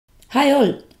Hi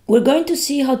all! We're going to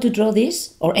see how to draw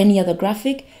this or any other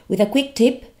graphic with a quick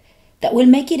tip that will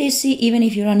make it easy even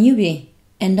if you're a newbie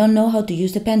and don't know how to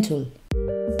use the pen tool.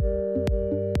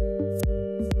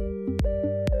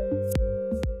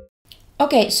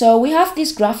 Okay, so we have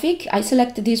this graphic. I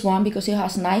selected this one because it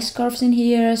has nice curves in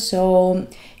here, so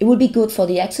it will be good for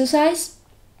the exercise.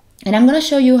 And I'm gonna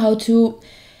show you how to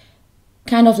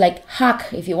kind of like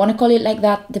hack, if you want to call it like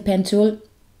that, the pen tool,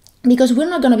 because we're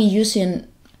not gonna be using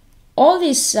all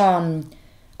these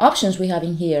options we have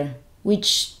in here,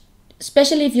 which,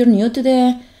 especially if you're new to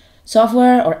the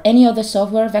software or any other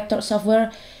software, vector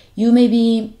software, you may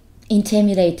be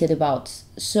intimidated about.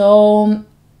 So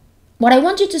what I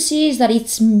want you to see is that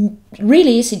it's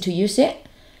really easy to use it.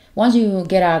 Once you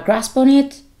get a grasp on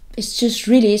it, it's just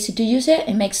really easy to use it.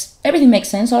 Everything makes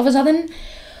sense all of a sudden.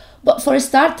 But for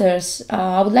starters,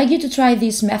 I would like you to try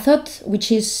this method,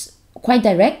 which is quite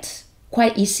direct,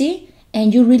 quite easy,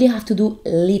 and you really have to do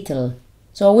little.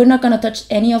 So we're not going to touch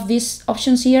any of these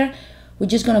options here. We're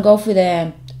just going to go for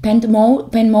the pen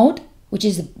mode, which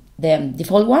is the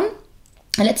default one.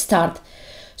 And let's start.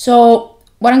 So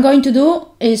what I'm going to do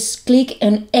is click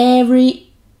on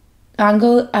every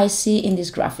angle I see in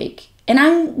this graphic. And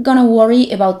I'm going to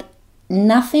worry about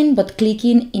nothing but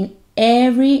clicking in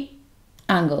every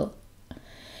angle.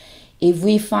 If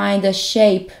we find a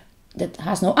shape that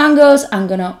has no angles, I'm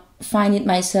going to find it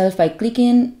myself by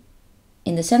clicking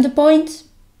in the center point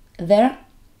there.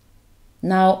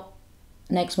 Now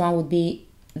next one would be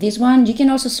this one. You can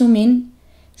also zoom in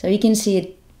so you can see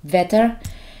it better,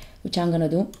 which I'm gonna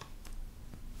do.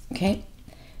 Okay,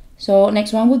 so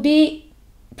next one would be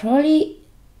probably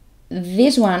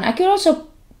this one. I could also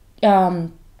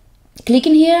click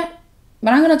in here,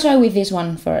 but I'm gonna try with this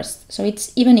one first, so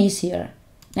it's even easier.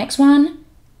 Next one,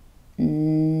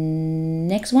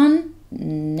 next one,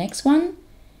 next one,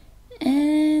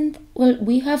 and well,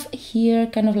 we have here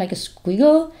kind of like a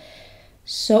squiggle,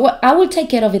 so I will take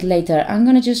care of it later. I'm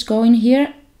gonna just go in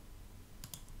here.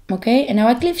 Okay, and now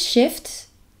I click shift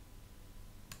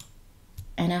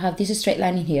and I have this straight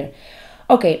line in here.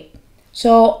 Okay,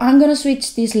 so I'm gonna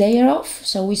switch this layer off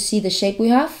so we see the shape we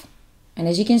have, and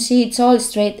as you can see, it's all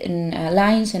straight in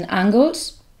lines and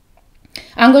angles.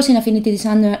 Angles in Affinity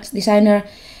Designer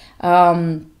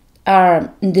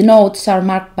the nodes are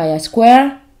marked by a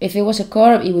square. If it was a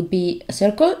curve, it would be a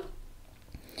circle.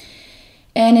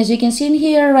 And as you can see in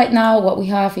here right now, what we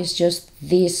have is just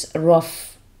this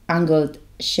rough angled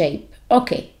shape.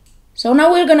 Okay, so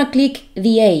now we're gonna click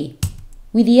the A.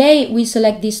 With the A, we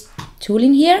select this tool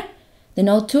in here, the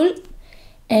node tool,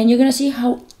 and you're gonna see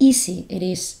how easy it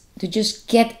is to just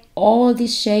get all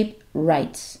this shape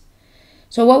right.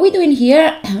 So what we do in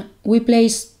here,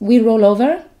 we roll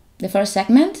over the first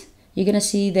segment. You're gonna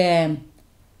see the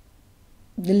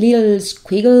little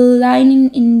squiggle line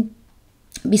in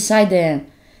beside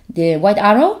the white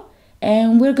arrow,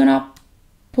 and we're gonna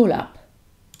pull up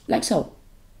like so.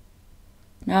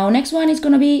 Now next one is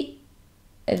gonna be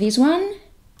this one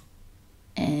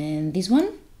and this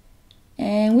one,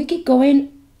 and we keep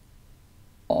going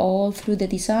all through the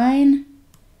design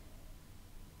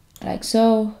like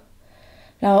so.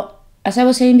 Now, as I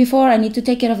was saying before, I need to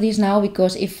take care of this now,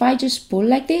 because if I just pull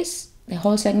like this, the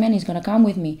whole segment is gonna come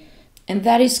with me, and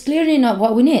that is clearly not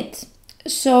what we need.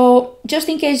 So just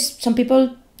in case some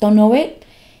people don't know it,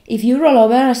 if you roll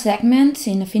over a segment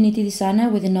in Affinity Designer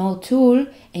with the node tool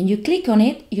and you click on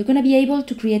it, you're gonna be able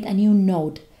to create a new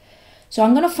node. So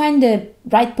I'm gonna find the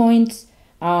right point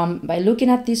by looking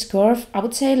at this curve. I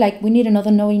would say like we need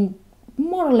another node in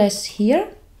more or less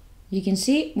here. You can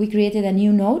see we created a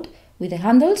new node with the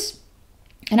handles,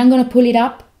 and I'm gonna pull it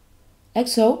up like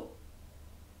so.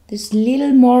 There's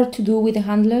little more to do with the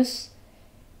handlers.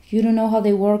 If you don't know how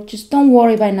they work, just don't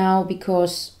worry by now,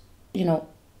 because you know,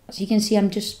 as you can see, I'm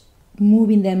just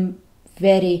moving them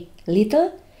very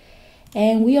little.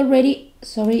 And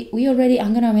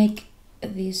I'm gonna make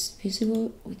this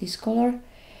visible with this color.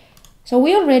 So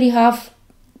we already have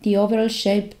the overall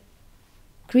shape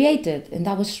created, and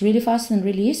that was really fast and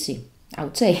really easy, I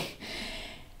would say.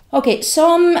 Okay,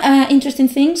 some interesting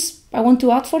things I want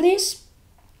to add for this.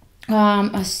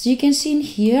 As you can see in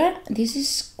here, this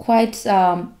is quite,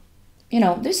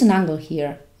 there's an angle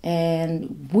here,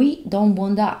 and we don't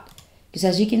want that, because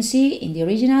as you can see in the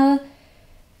original,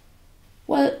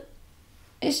 well,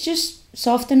 it's just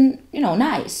soft and,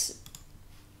 nice.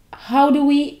 How do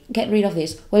we get rid of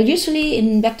this? Well, usually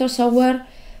in vector software,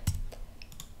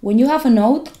 when you have a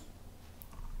node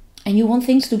and you want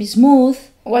things to be smooth,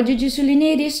 what you usually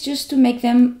need is just to make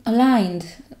them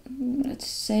aligned. Let's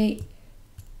say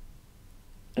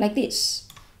like this.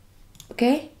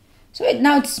 Okay, so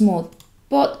now it's smooth.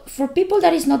 But for people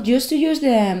that is not used to use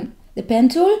the pen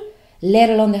tool, let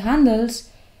alone the handles,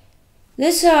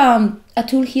 there's a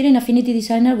tool here in Affinity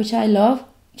Designer which I love,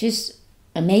 which is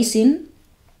amazing,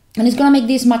 and it's gonna make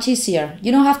this much easier.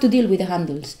 You don't have to deal with the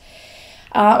handles.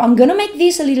 I'm gonna make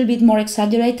this a little bit more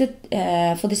exaggerated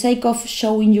for the sake of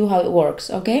showing you how it works,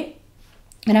 okay?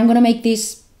 And I'm gonna make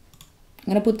this,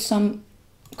 I'm gonna put some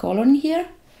color in here,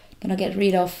 gonna get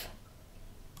rid of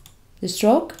the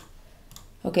stroke,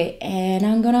 okay, and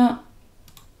I'm gonna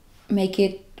make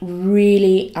it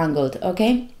really angled,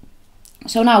 okay?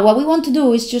 So now what we want to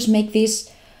do is just make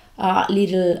this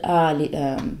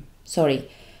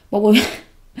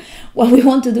what we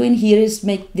want to do in here is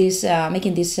make this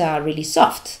making this really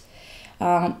soft.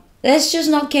 Let's just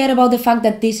not care about the fact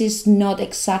that this is not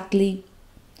exactly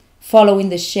following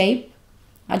the shape.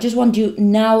 I just want you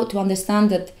now to understand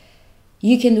that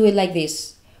you can do it like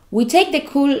this. We take the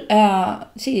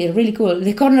really cool,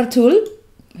 the corner tool,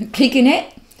 click in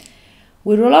it,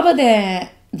 we roll over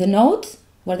the node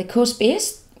where the cusp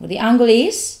is, where the angle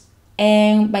is,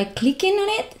 and by clicking on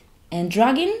it and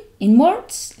dragging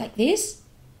inwards like this,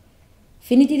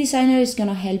 Affinity Designer is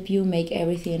gonna help you make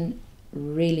everything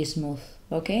really smooth,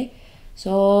 okay?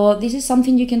 So this is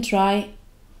something you can try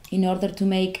in order to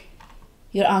make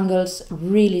your angles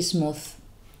really smooth.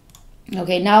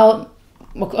 Okay, now,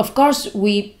 of course,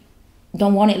 we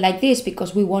don't want it like this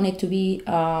because we want it to be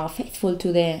faithful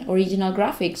to the original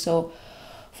graphic. So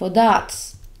for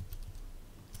that,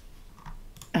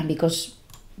 and because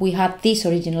we had this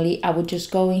originally, I would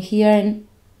just go in here and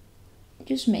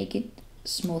just make it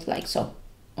smooth like so,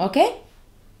 okay?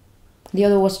 The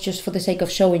other was just for the sake of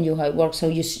showing you how it works, so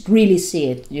you really see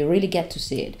it, you really get to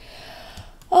see it.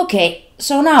 Okay,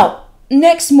 so now,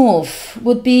 next move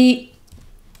would be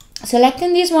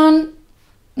selecting this one.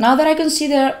 Now that I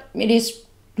consider it is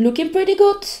looking pretty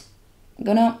good, I'm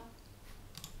gonna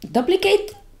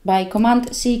duplicate by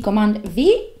Command C, Command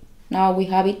V. Now we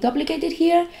have it duplicated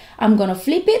here. I'm gonna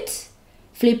flip it,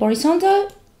 flip horizontal,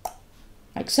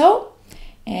 like so.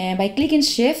 And by clicking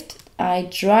Shift, I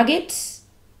drag it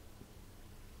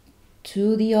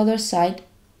to the other side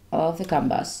of the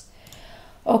canvas.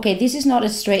 Okay, this is not a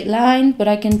straight line, but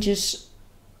I can just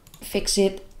fix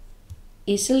it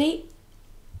easily.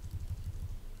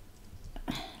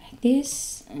 Like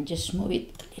this, and just move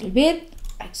it a little bit,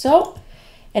 like so.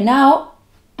 And now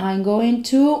I'm going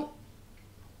to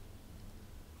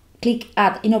click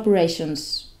Add in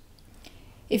Operations.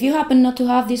 If you happen not to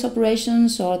have these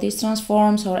operations or these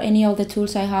transforms or any of the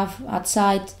tools I have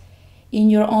outside in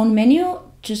your own menu,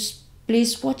 just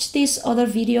please watch this other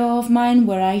video of mine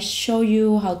where I show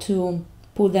you how to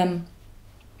pull them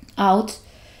out,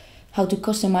 how to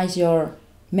customize your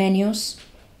menus.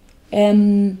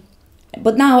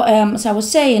 But now, as I was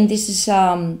saying, this is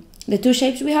the two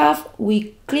shapes we have.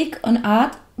 We click on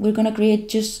Add. We're gonna create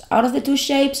just out of the two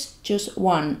shapes, just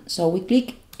one. So we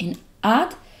click in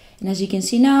Add, and as you can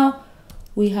see now,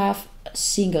 we have a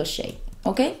single shape,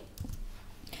 okay?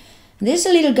 There's a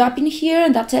little gap in here,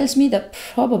 and that tells me that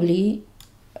probably,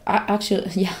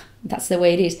 actually, yeah, that's the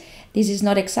way it is. This is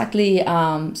not exactly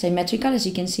symmetrical, as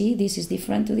you can see. This is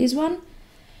different to this one,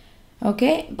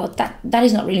 okay? But that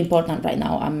is not really important right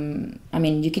now. I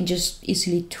mean, you can just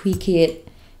easily tweak it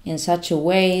in such a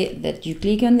way that you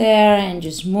click on there and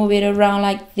just move it around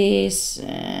like this,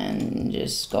 and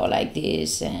just go like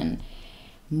this and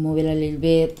move it a little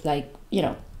bit, like, you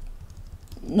know,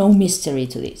 no mystery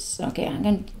to this, okay? I'm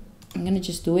gonna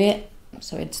just do it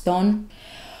so it's done.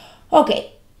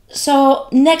 Okay, so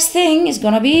next thing is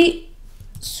gonna be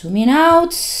zooming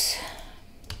out.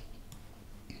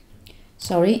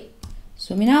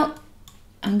 Zooming out.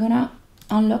 I'm gonna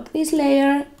unlock this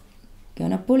layer,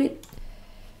 gonna pull it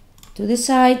to the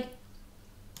side,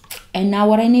 and now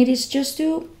what I need is just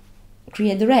to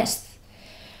create the rest.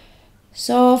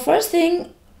 So first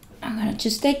thing, I'm gonna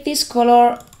just take this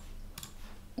color.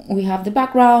 We have the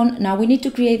background. Now we need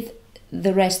to create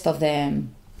the rest of the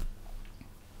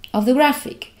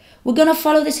graphic. We're gonna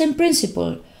follow the same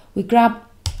principle. We grab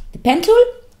the pen tool,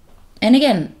 and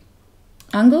again,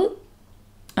 angle,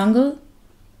 angle,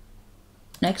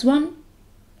 next one.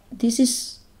 This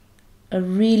is a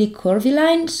really curvy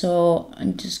line, so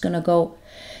I'm just gonna go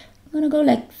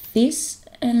like this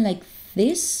and like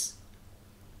this.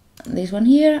 This one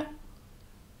here,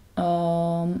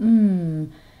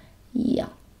 yeah,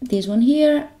 this one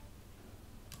here,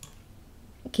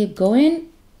 keep going,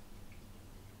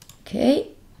 okay.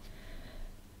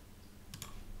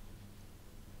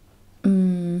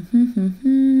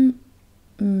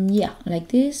 Yeah, like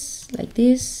this, like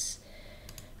this.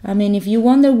 I mean, if you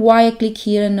wonder why I click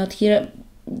here and not here,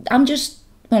 I'm just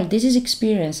well, this is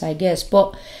experience, I guess,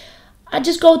 but I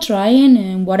just go trying,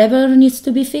 and whatever needs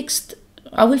to be fixed,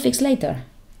 I will fix later.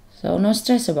 So no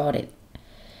stress about it.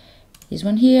 This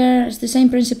one here is the same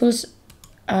principles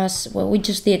as what we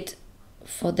just did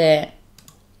for the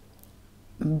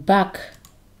back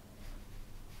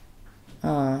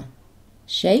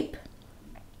shape.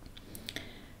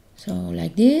 So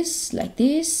like this,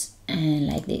 and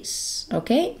like this.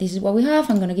 Okay, this is what we have.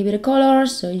 I'm gonna give it a color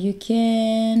so you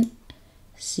can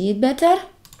see it better.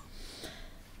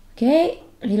 Okay,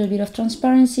 a little bit of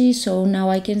transparency, so now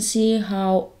I can see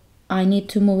how I need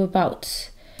to move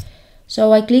about.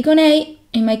 So I click on A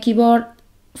in my keyboard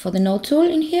for the node tool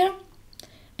in here,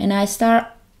 and I start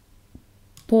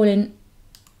pulling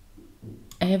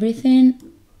everything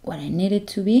what I need it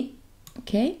to be.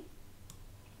 Okay,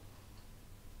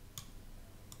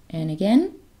 and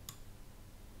again,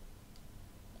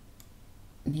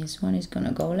 this one is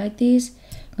gonna go like this.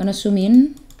 I'm gonna zoom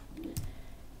in.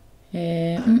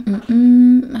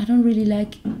 I don't really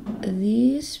like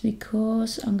this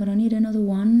because I'm gonna need another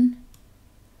one,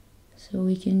 so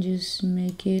we can just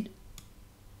make it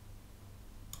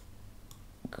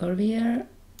curvier.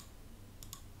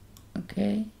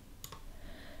 Okay,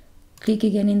 click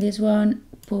again in this one,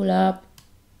 pull up,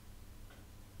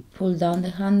 pull down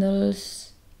the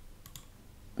handles.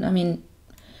 I mean,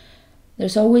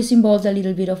 there's always involved a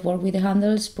little bit of work with the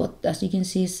handles, but as you can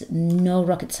see, it's no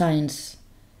rocket science.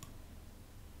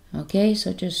 Okay,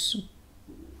 so just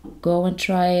go and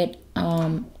try it.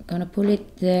 Gonna pull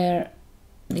it there,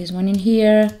 this one in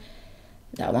here,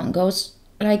 that one goes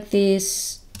like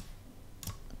this,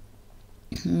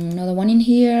 another one in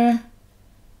here,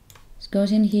 this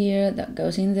goes in here, that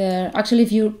goes in there. Actually,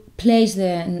 if you place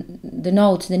the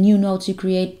nodes, the new nodes you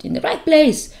create in the right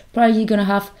place, probably you're gonna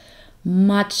have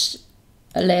much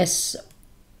less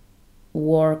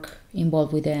work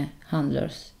involved with the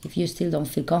handlers if you still don't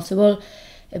feel comfortable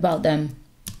about them.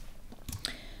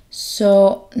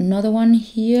 So another one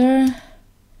here,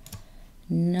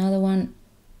 another one,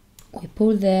 we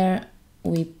pull there,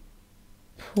 we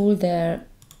pull there,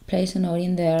 place a node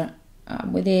in there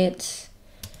with it,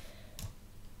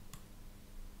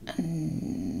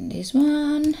 and this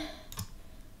one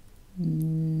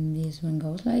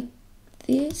goes like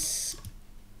this.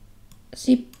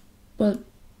 See, well,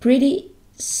 pretty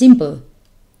simple.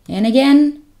 And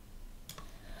again,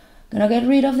 gonna get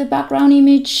rid of the background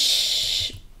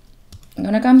image. I'm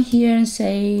gonna come here and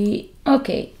say,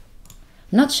 okay,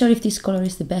 not sure if this color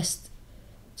is the best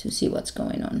to see what's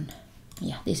going on.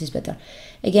 Yeah, this is better.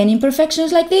 Again,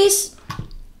 imperfections like this,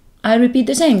 I repeat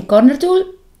the same. Corner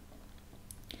tool,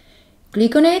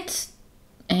 click on it,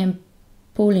 and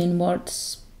pull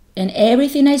inwards. And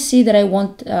everything I see that I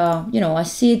want, I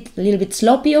see it a little bit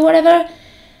sloppy or whatever,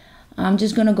 I'm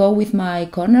just gonna go with my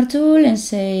corner tool and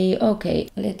say, okay,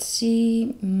 let's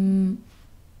see,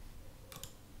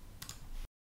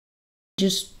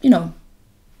 just,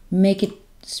 make it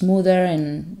smoother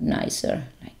and nicer,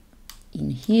 like in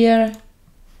here,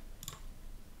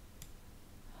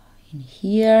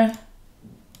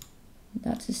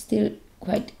 that's still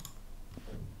quite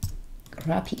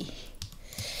crappy.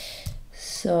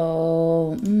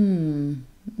 So I'm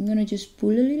gonna just pull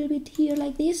a little bit here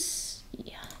like this.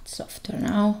 Yeah, it's softer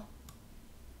now.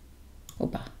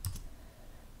 Opa.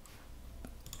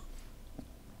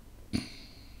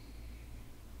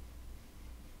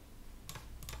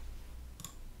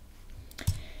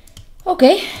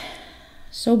 Okay,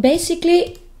 so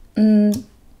basically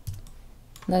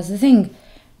that's the thing.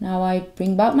 Now I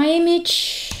bring back my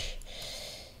image,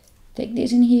 take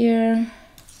this in here.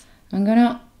 I'm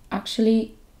gonna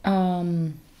actually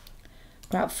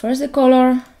grab first the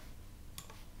color,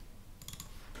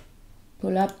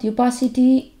 pull up the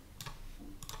opacity.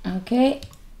 Okay,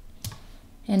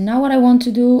 and now what I want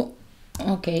to do,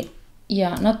 okay,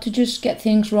 yeah, not to just get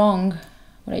things wrong,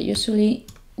 what I usually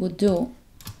would do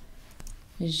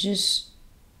is just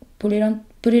put it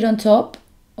on top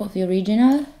of the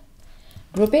original,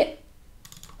 group it.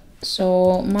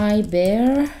 So my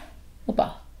bear, opa,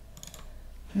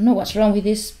 I don't know what's wrong with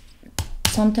this.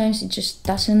 Sometimes it just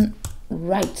doesn't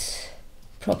write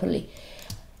properly.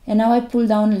 And now I pull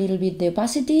down a little bit the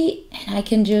opacity, and I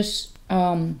can just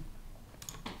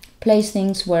place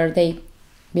things where they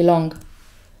belong.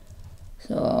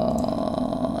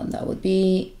 So that would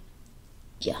be,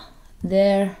 yeah,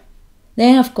 there.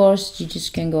 Then of course you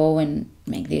just can go and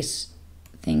make these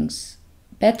things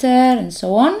better and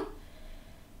so on.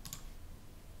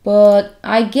 But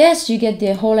I guess you get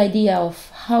the whole idea of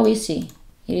how easy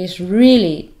it is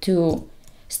really to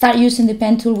start using the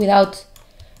pen tool without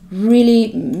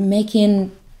really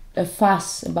making a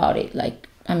fuss about it. Like,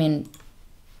 I mean,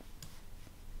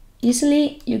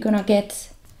 easily you're gonna get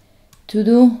to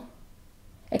do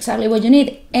exactly what you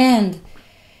need. And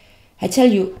I tell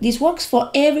you, this works for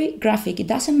every graphic. It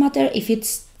doesn't matter if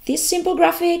it's this simple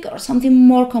graphic or something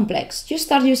more complex. You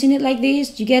start using it like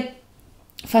this, you get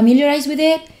familiarized with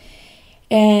it,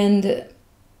 and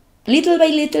little by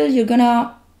little you're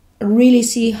gonna really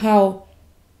see how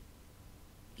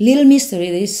little mystery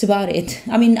there is about it.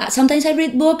 I mean, sometimes I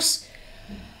read books,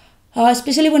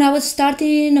 especially when I was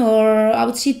starting, or I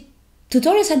would see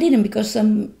tutorials. I didn't, because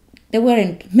there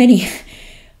weren't many.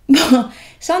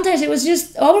 Sometimes it was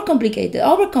just overcomplicated,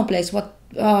 overcomplex what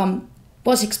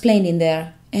was explained in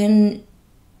there, and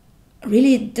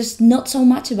really there's not so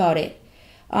much about it.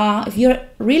 If you're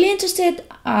really interested,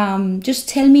 just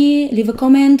tell me, leave a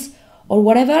comment or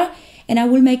whatever, and I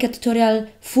will make a tutorial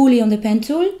fully on the pen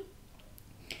tool.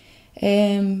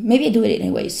 Maybe I do it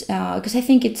anyways, because I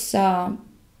think it's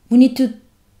we need to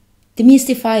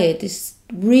demystify it. It's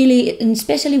really, and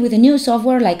especially with a new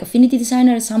software like Affinity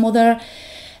Designer, some other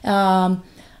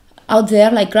out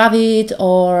there like Gravit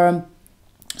or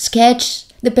Sketch,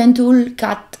 the pen tool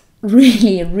got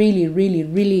really,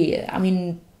 I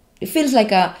mean, it feels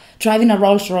like driving a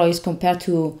Rolls Royce compared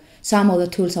to some other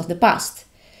tools of the past,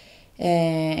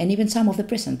 and even some of the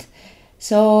present.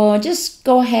 So just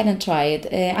go ahead and try it.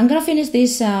 I'm gonna finish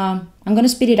this, I'm gonna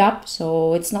speed it up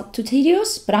so it's not too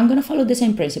tedious, but I'm gonna follow the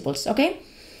same principles, okay?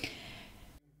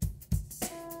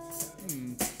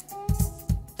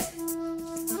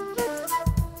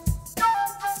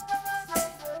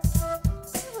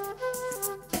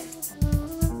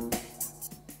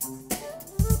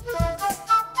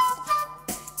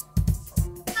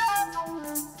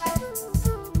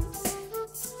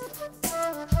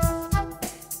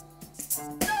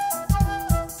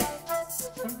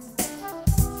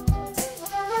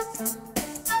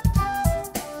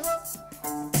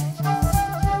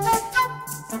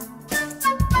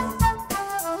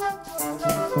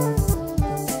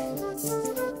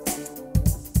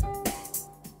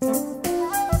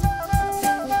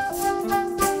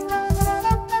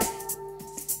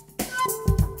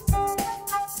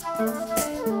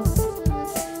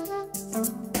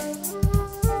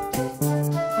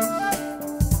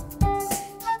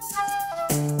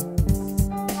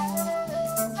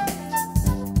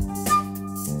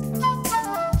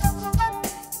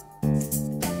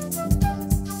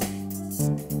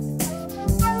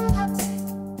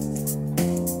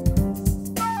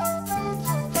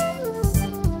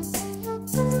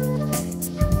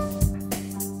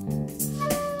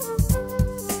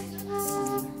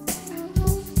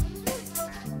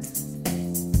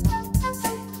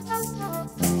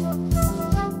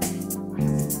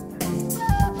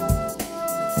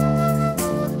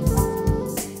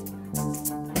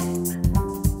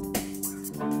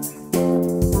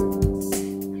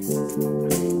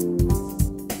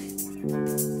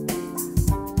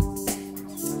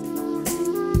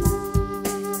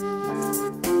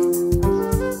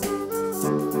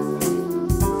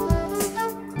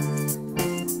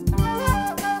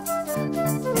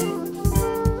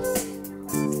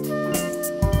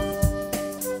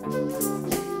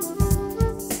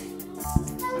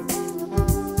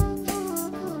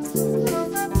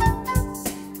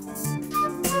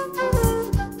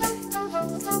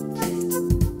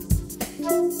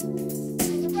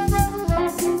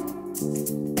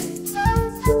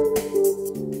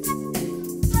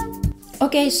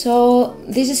 Okay, so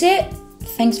this is it.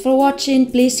 Thanks for watching.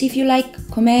 Please, if you like,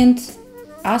 comment,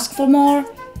 ask for more,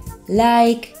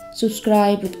 like,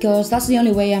 subscribe, because that's the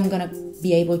only way I'm gonna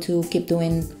be able to keep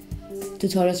doing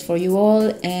tutorials for you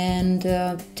all. And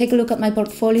take a look at my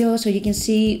portfolio so you can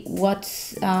see what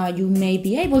you may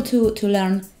be able to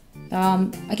learn.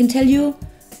 I can tell you,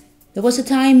 there was a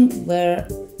time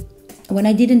when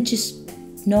I didn't just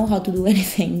know how to do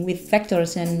anything with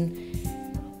vectors, and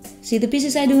see the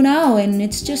pieces I do now, and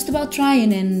it's just about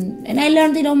trying, and I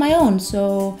learned it on my own.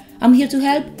 So I'm here to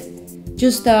help.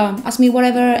 Just ask me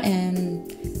whatever,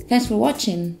 and thanks for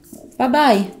watching. Bye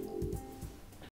bye.